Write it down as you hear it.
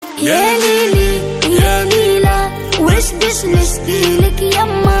يا ليلي يا ليلى وش بش نشكيلك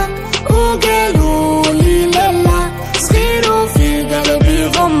يما، وقالولي لالا صغير وفي قلبي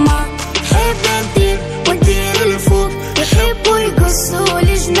غمة. حب ندير وندير الفوق، يحبوا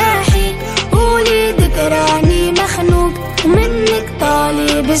يقصولي جناحي، قولي ذكراني مخنوق منك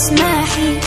طالب اسماحي.